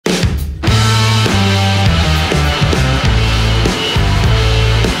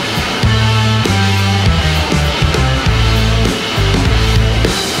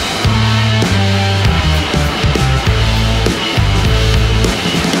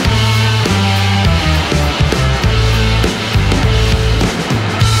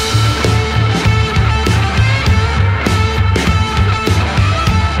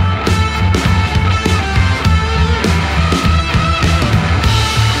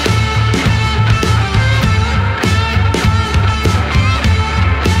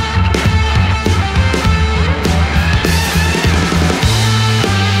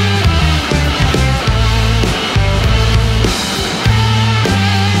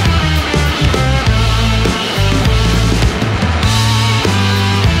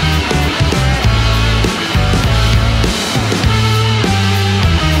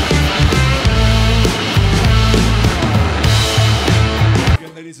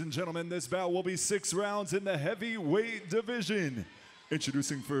and gentlemen, this bout will be 6 rounds in the heavyweight division.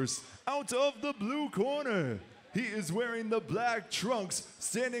 Introducing first, out of the blue corner, he is wearing the black trunks,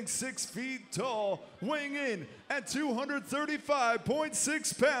 standing 6 feet tall, weighing in at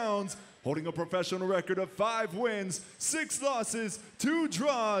 235.6 pounds, holding a professional record of 5 wins, 6 losses, 2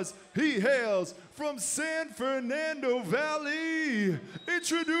 draws. He hails from San Fernando Valley.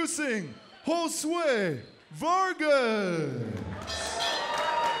 Introducing Josue Vargas.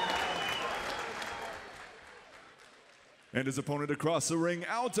 And his opponent across the ring,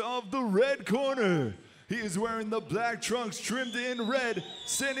 out of the red corner, he is wearing the black trunks trimmed in red,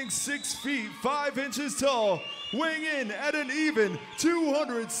 standing 6 feet 5 inches tall, weighing in at an even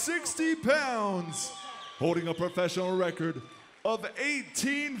 260 pounds, holding a professional record of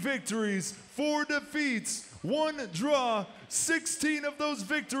 18 victories, 4 defeats, 1 draw, 16 of those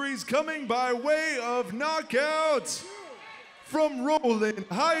victories coming by way of knockout. From Rolling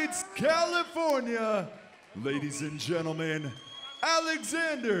Heights, California, ladies and gentlemen,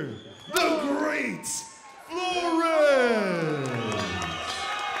 Alexander the Great Flores.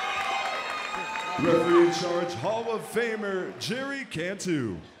 Referee in charge, Hall of Famer Jerry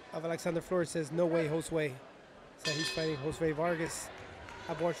Cantu. Alexander Flores says, no way, Josue. So he's fighting Josue Vargas.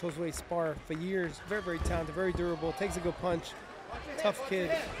 I've watched Josue spar for years. Very, very talented, very durable, takes a good punch, tough kid,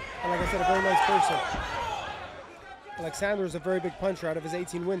 and like I said, a very nice person. Alexander is a very big puncher. Out of his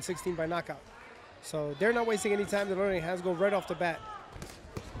 18 wins, 16 by knockout. So they're not wasting any time. They're learning hands go right off the bat.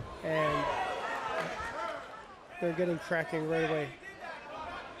 And they're getting cracking right away.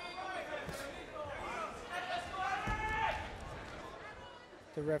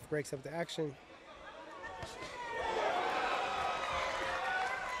 The ref breaks up the action.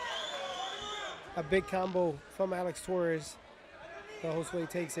 A big combo from Alex Torres. The Josue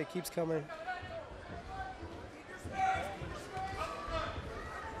takes it, keeps coming.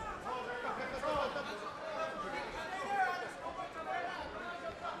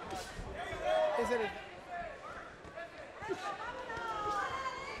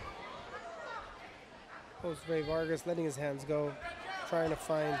 Josue Vargas letting his hands go, trying to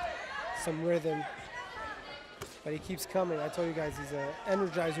find some rhythm, but he keeps coming. I told you guys he's an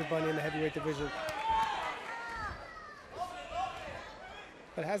energizer bunny in the heavyweight division,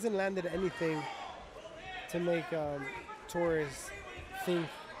 but hasn't landed anything to make Torres think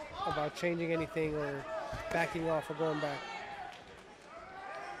about changing anything or backing off or going back.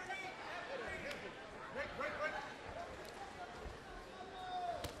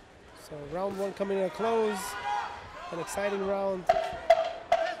 So round 1 coming to a close, an exciting round.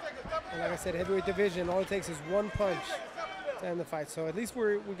 And like I said, heavyweight division, all it takes is 1 punch to end the fight. So at least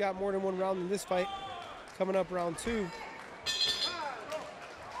we got more than 1 round in this fight. Coming up round 2.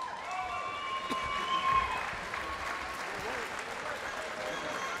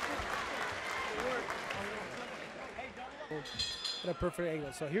 At a perfect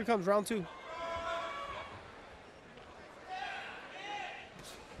angle. So here comes round 2.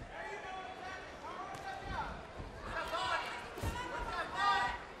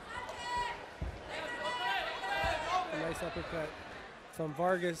 Nice uppercut from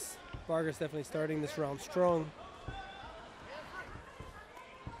Vargas. Vargas definitely starting this round strong.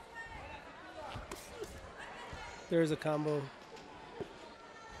 There's a combo.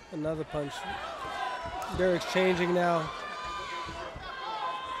 Another punch. They're exchanging now.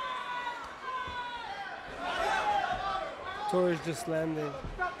 Torres just landed.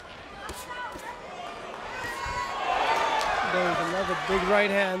 There's another big right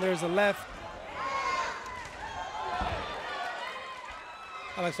hand. There's a left.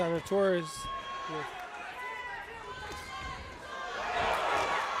 Alexander Torres.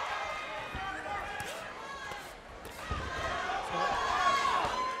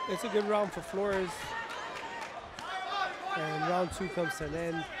 It's a good round for Flores. And round 2 comes to an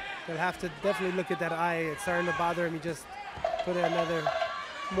end. They'll have to definitely look at that eye. It's starting to bother him. He just put in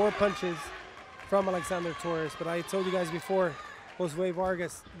more punches from Alexander Torres. But I told you guys before, Josue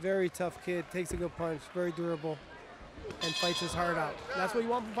Vargas, very tough kid, takes a good punch, very durable, and fights his heart out. And that's what you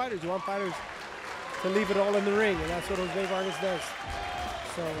want from fighters. You want fighters to leave it all in the ring, and that's what Josue Vargas does.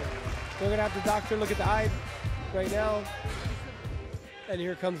 So we're gonna have the doctor look at the eye right now. And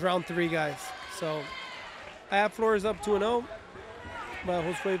here comes round 3, guys. So I have Flores up 2-0, but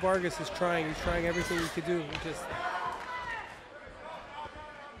Josue Vargas is trying. He's trying everything he could do.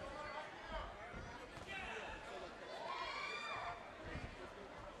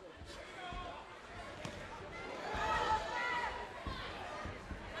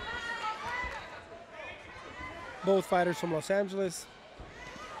 Both fighters from Los Angeles,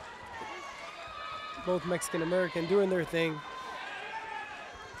 both Mexican-American, doing their thing.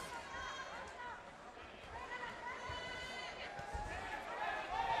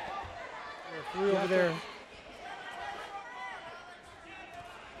 Three over there.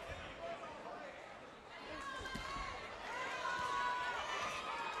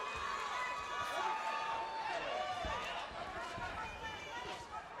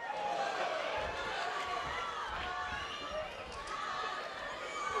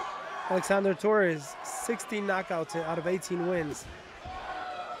 Alexander Flores, 16 knockouts out of 18 wins.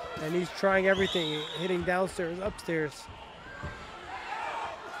 And he's trying everything, hitting downstairs, upstairs.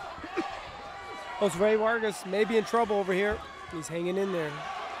 Josue Vargas may be in trouble over here. He's hanging in there.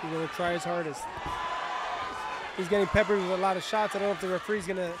 He's gonna try his hardest. He's getting peppered with a lot of shots. I don't know if the referee's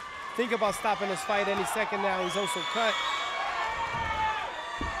gonna think about stopping this fight any second now. He's also cut.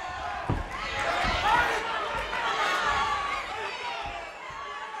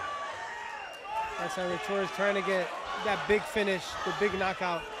 Alexander Flores trying to get that big finish, the big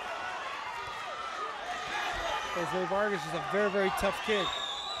knockout. Josue Vargas is a very, very tough kid.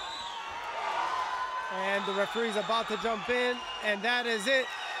 And the referee's about to jump in, and that is it.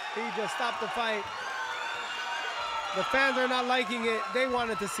 He just stopped the fight. The fans are not liking it. They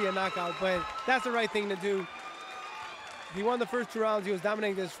wanted to see a knockout, but that's the right thing to do. He won the first 2 rounds. He was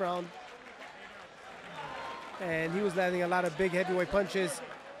dominating this round. And he was landing a lot of big heavyweight punches.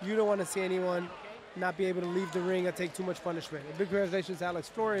 You don't want to see anyone not be able to leave the ring or take too much punishment. A big congratulations to Alex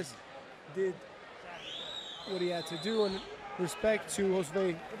Flores. Did what he had to do, and respect to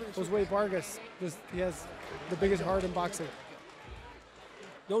Josue Vargas. He has the biggest heart in boxing.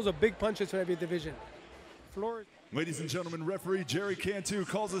 Those are big punches for every division. Flores. Ladies and gentlemen, referee Jerry Cantu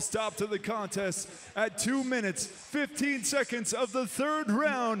calls a stop to the contest at 2 minutes, 15 seconds of the 3rd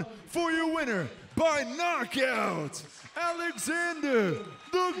round for your winner by knockout, Alexander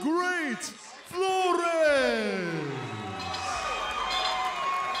the Great Flores.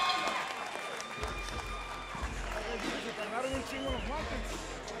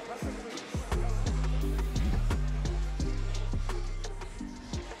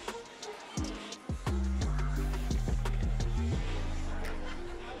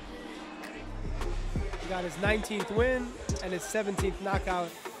 He got his 19th win and his 17th knockout.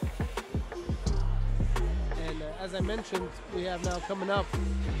 And as I mentioned, we have now coming up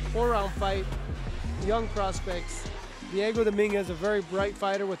 4-round fight, young prospects. Diego Dominguez, a very bright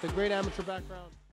fighter with a great amateur background.